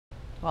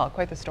Well,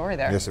 quite the story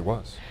there. Yes, it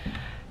was.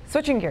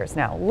 Switching gears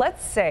now,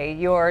 let's say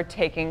you're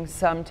taking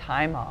some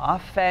time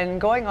off and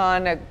going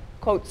on a,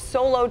 quote,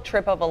 solo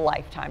trip of a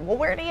lifetime. Well,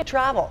 where do you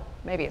travel?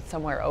 Maybe it's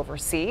somewhere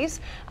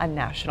overseas, a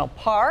national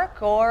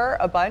park, or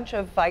a bunch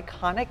of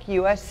iconic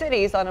U.S.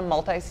 cities on a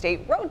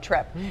multi-state road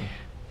trip.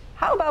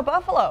 How about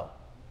Buffalo?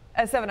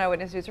 As 7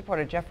 Eyewitness News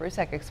reporter Jeff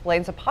Rusek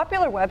explains, a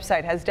popular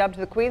website has dubbed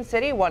the Queen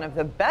City one of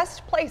the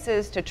best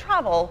places to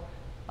travel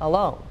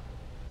alone.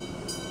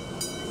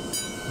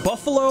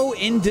 Buffalo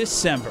in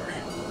December.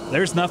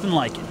 There's nothing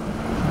like it.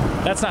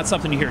 That's not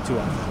something you hear too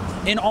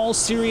often. In all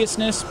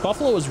seriousness,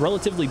 Buffalo is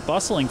relatively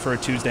bustling for a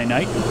Tuesday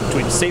night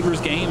between the Sabres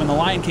game and the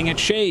Lion King at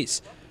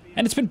Shays.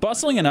 And it's been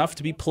bustling enough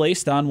to be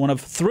placed on one of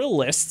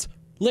Thrillist's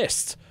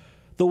lists.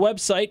 The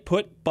website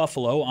put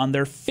Buffalo on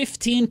their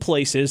 15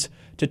 places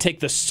to take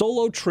the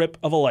solo trip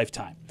of a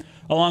lifetime,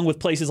 along with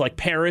places like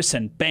Paris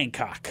and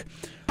Bangkok.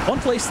 One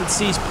place that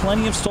sees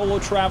plenty of solo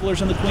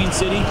travelers in the Queen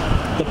City,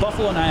 the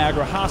Buffalo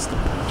Niagara Hostel.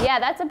 Yeah,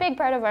 that's a big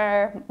part of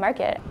our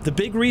market. The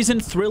big reason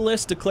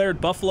Thrillist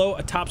declared Buffalo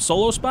a top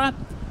solo spot?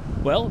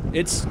 Well,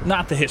 it's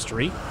not the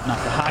history,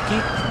 not the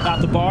hockey,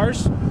 not the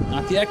bars,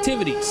 not the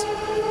activities.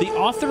 The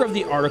author of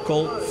the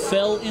article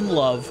fell in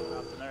love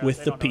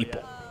with the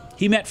people.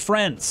 He met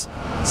friends,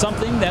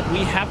 something that we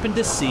happened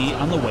to see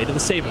on the way to the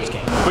Sabres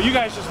game. But you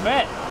guys just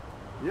met.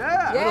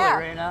 Yeah.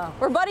 Right now.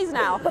 We're buddies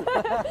now.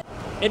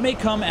 It may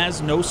come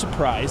as no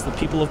surprise the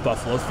people of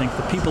Buffalo think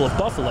the people of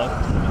Buffalo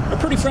are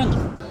pretty friendly.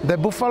 The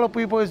Buffalo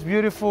people is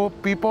beautiful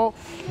people.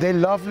 They're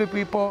lovely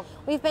people.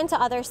 We've been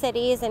to other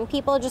cities and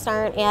people just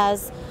aren't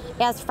as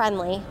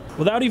friendly.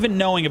 Without even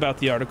knowing about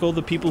the article,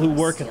 the people who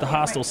work at the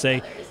hostel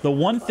say the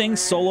one thing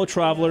solo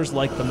travelers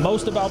like the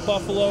most about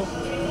Buffalo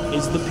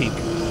is the people.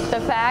 The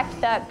fact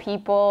that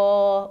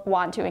people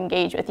want to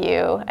engage with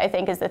you, I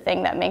think, is the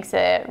thing that makes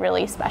it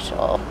really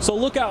special. So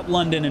look out,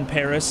 London and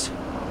Paris.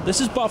 This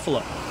is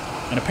Buffalo,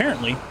 and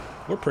apparently,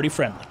 we're pretty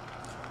friendly.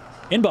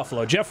 In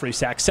Buffalo, Jeff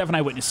Rusek, 7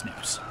 Eyewitness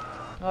News.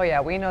 Oh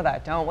yeah, we know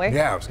that, don't we?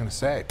 Yeah, I was going to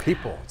say,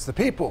 people. It's the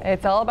people.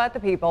 It's all about the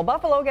people.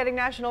 Buffalo getting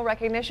national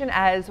recognition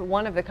as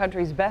one of the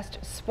country's best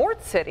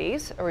sports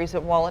cities. A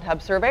recent Wallet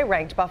Hub survey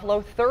ranked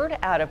Buffalo 3rd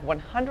out of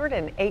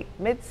 108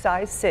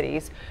 mid-sized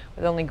cities,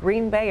 with only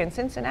Green Bay and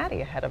Cincinnati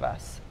ahead of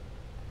us.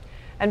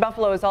 And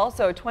Buffalo is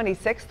also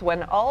 26th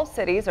when all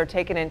cities are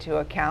taken into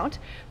account.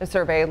 The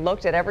survey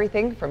looked at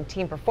everything from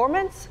team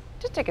performance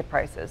to ticket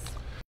prices.